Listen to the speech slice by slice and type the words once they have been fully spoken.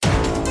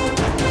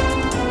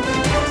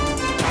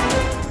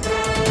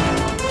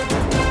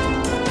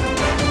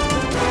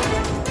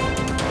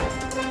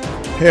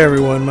Hey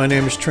everyone, my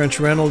name is Trench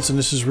Reynolds and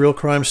this is Real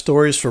Crime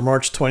Stories for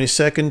March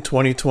 22nd,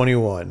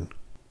 2021.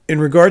 In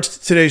regards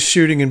to today's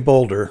shooting in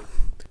Boulder,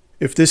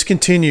 if this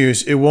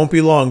continues, it won't be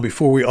long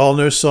before we all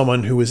know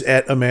someone who was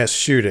at a mass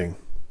shooting.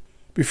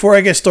 Before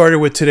I get started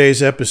with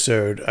today's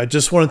episode, I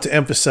just wanted to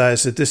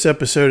emphasize that this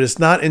episode is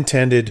not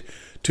intended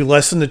to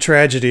lessen the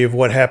tragedy of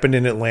what happened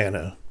in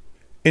Atlanta.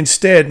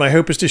 Instead, my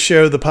hope is to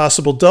show the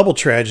possible double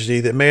tragedy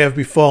that may have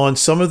befallen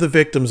some of the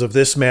victims of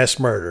this mass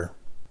murder.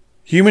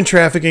 Human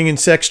trafficking and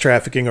sex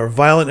trafficking are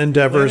violent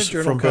endeavors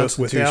from both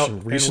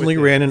without. Recently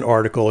ran an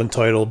article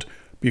entitled,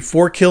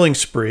 "Before Killing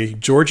Spree,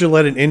 Georgia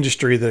Let an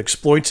Industry That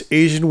Exploits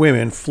Asian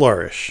Women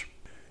Flourish."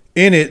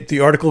 In it, the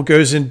article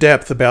goes in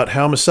depth about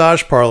how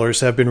massage parlors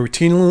have been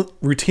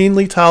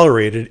routinely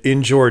tolerated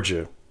in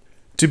Georgia.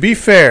 To be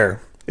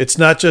fair, it's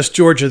not just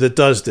Georgia that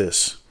does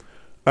this.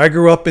 I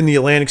grew up in the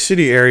Atlantic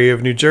City area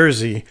of New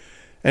Jersey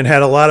and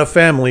had a lot of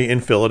family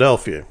in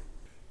Philadelphia.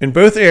 In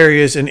both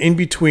areas and in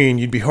between,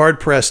 you'd be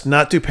hard-pressed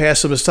not to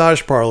pass a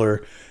massage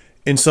parlor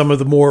in some of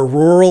the more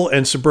rural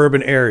and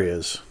suburban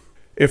areas.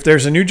 If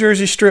there's a New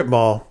Jersey strip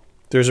mall,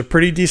 there's a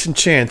pretty decent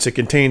chance it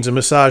contains a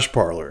massage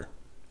parlor.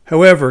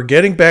 However,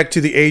 getting back to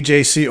the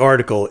AJC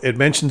article, it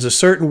mentions a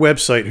certain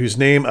website whose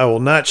name I will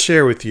not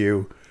share with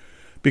you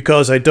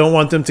because I don't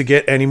want them to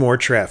get any more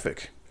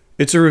traffic.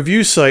 It's a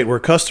review site where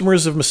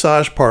customers of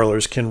massage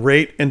parlors can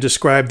rate and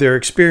describe their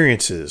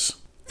experiences.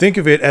 Think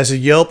of it as a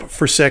Yelp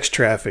for sex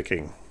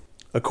trafficking.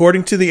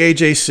 According to the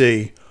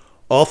AJC,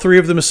 all three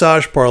of the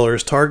massage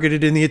parlors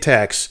targeted in the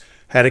attacks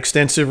had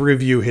extensive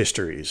review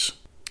histories.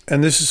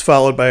 And this is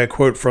followed by a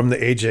quote from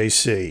the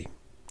AJC.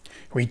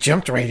 "We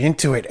jumped right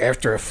into it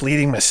after a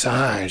fleeting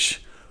massage,"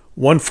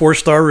 one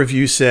 4-star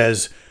review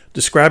says,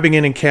 describing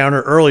an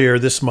encounter earlier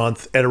this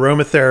month at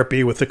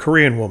aromatherapy with a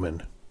Korean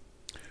woman.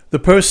 The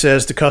post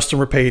says the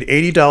customer paid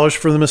 $80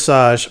 for the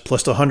massage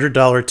plus a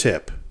 $100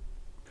 tip.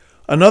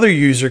 Another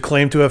user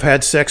claimed to have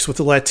had sex with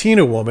a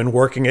Latina woman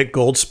working at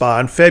Gold Spa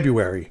in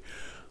February.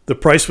 The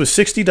price was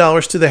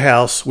 $60 to the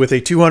house with a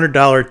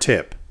 $200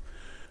 tip.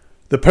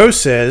 The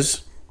post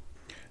says,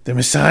 "The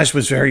massage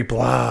was very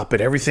blah, but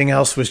everything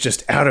else was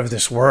just out of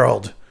this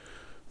world,"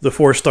 the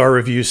 4-star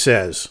review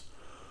says.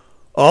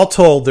 All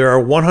told, there are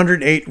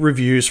 108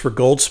 reviews for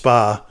Gold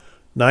Spa,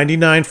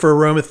 99 for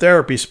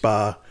Aromatherapy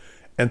Spa,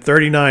 and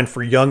 39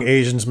 for Young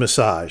Asians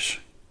Massage.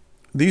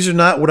 These are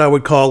not what I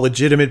would call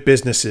legitimate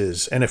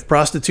businesses, and if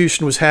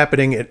prostitution was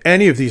happening at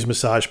any of these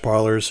massage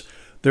parlors,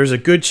 there's a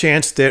good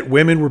chance that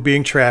women were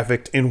being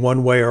trafficked in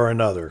one way or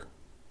another.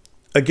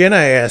 Again,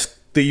 I ask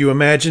that you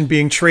imagine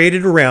being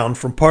traded around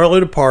from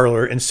parlor to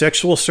parlor in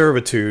sexual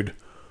servitude,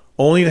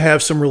 only to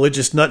have some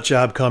religious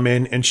nutjob come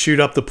in and shoot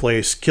up the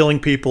place,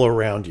 killing people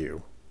around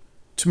you.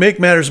 To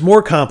make matters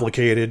more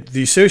complicated,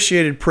 the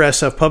Associated Press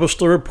have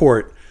published a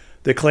report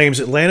that claims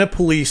Atlanta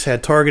police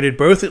had targeted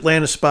both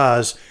Atlanta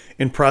spas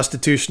in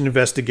prostitution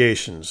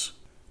investigations.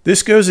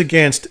 This goes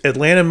against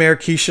Atlanta Mayor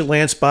Keisha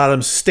Lance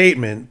Bottom's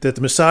statement that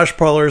the massage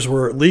parlors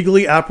were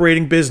legally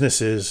operating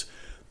businesses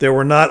that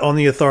were not on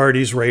the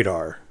authorities'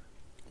 radar.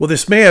 While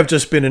this may have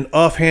just been an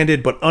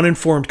offhanded but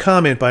uninformed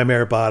comment by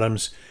Mayor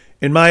Bottoms,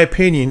 in my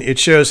opinion, it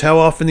shows how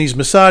often these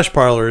massage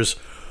parlors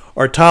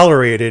are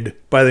tolerated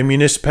by the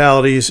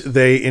municipalities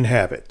they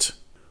inhabit.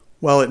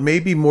 While it may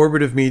be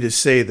morbid of me to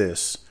say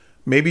this,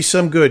 maybe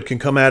some good can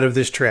come out of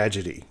this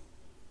tragedy.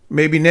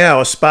 Maybe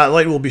now a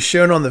spotlight will be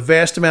shown on the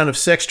vast amount of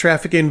sex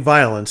trafficking and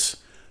violence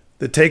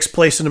that takes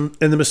place in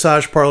the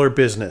massage parlor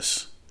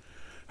business.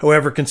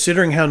 However,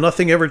 considering how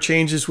nothing ever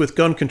changes with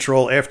gun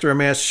control after a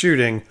mass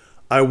shooting,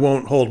 I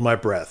won't hold my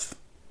breath.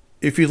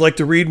 If you'd like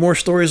to read more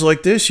stories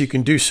like this, you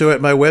can do so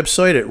at my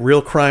website at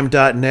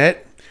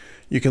realcrime.net.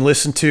 You can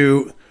listen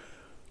to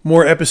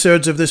more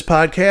episodes of this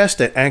podcast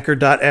at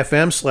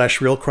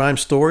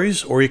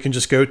anchor.fm/realcrimestories, or you can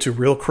just go to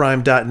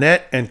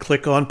realcrime.net and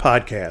click on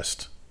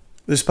podcast.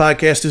 This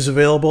podcast is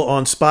available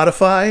on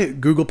Spotify,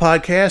 Google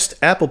Podcast,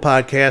 Apple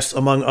Podcasts,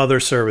 among other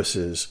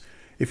services.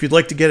 If you'd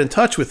like to get in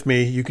touch with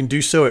me, you can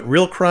do so at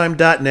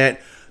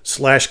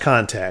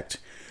realcrime.net/contact.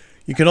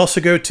 You can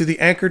also go to the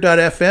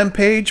anchor.fm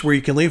page where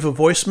you can leave a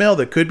voicemail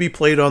that could be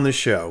played on the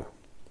show.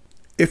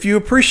 If you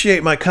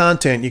appreciate my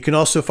content, you can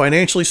also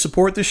financially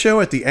support the show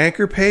at the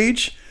Anchor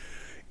page.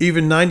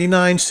 Even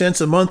 99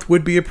 cents a month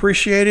would be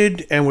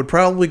appreciated and would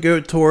probably go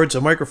towards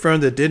a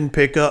microphone that didn't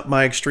pick up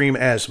my extreme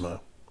asthma.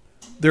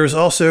 There is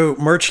also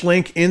merch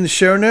link in the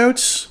show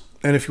notes,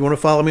 and if you want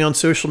to follow me on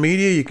social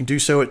media, you can do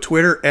so at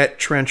Twitter at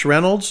Trench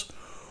Reynolds,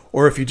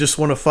 or if you just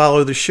want to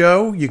follow the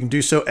show, you can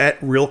do so at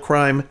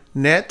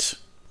RealCrimeNet.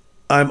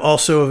 I'm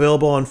also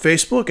available on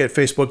Facebook at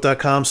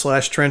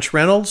facebook.com/Trench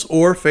Reynolds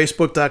or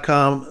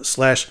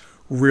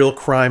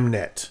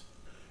facebook.com/RealCrimeNet.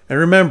 And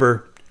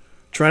remember,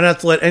 try not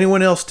to let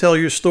anyone else tell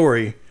your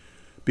story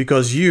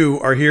because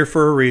you are here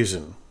for a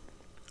reason.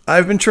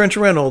 I've been Trench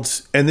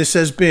Reynolds, and this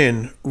has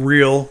been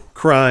Real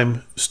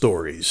Crime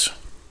Stories.